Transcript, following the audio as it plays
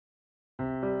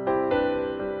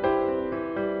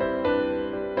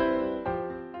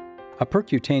A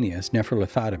percutaneous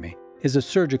nephrolithotomy is a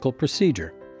surgical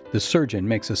procedure. The surgeon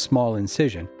makes a small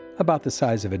incision, about the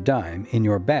size of a dime, in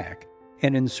your back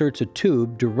and inserts a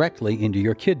tube directly into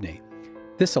your kidney.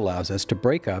 This allows us to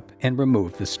break up and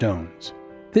remove the stones.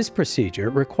 This procedure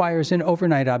requires an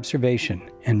overnight observation,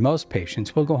 and most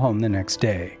patients will go home the next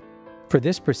day. For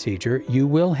this procedure, you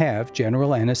will have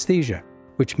general anesthesia,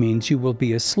 which means you will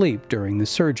be asleep during the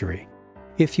surgery.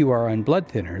 If you are on blood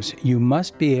thinners, you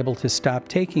must be able to stop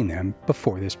taking them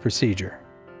before this procedure.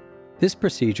 This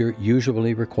procedure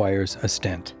usually requires a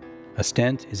stent. A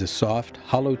stent is a soft,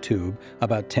 hollow tube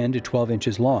about 10 to 12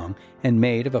 inches long and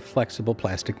made of a flexible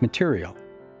plastic material.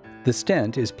 The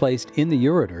stent is placed in the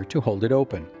ureter to hold it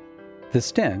open. The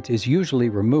stent is usually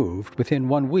removed within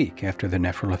 1 week after the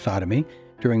nephrolithotomy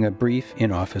during a brief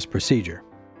in-office procedure.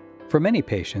 For many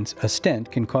patients, a stent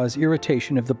can cause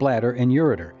irritation of the bladder and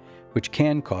ureter, which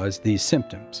can cause these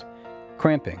symptoms: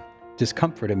 cramping,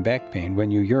 discomfort and back pain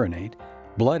when you urinate,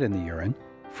 blood in the urine,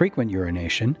 frequent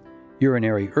urination,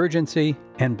 urinary urgency,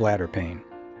 and bladder pain.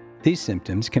 These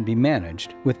symptoms can be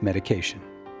managed with medication.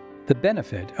 The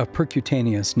benefit of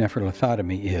percutaneous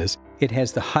nephrolithotomy is it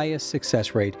has the highest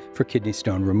success rate for kidney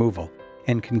stone removal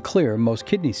and can clear most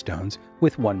kidney stones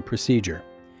with one procedure.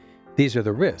 These are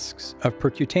the risks of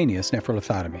percutaneous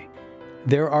nephrolithotomy.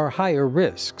 There are higher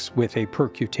risks with a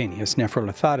percutaneous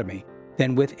nephrolithotomy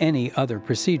than with any other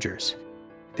procedures.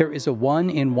 There is a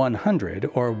 1 in 100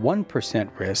 or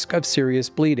 1% risk of serious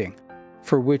bleeding,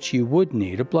 for which you would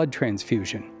need a blood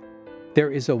transfusion. There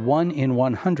is a 1 in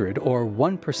 100 or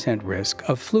 1% risk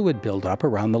of fluid buildup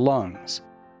around the lungs.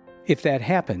 If that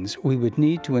happens, we would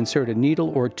need to insert a needle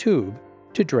or tube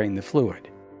to drain the fluid.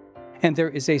 And there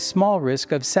is a small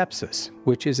risk of sepsis,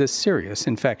 which is a serious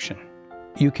infection.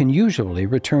 You can usually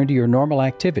return to your normal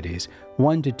activities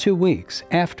 1 to 2 weeks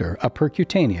after a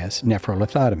percutaneous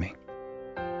nephrolithotomy.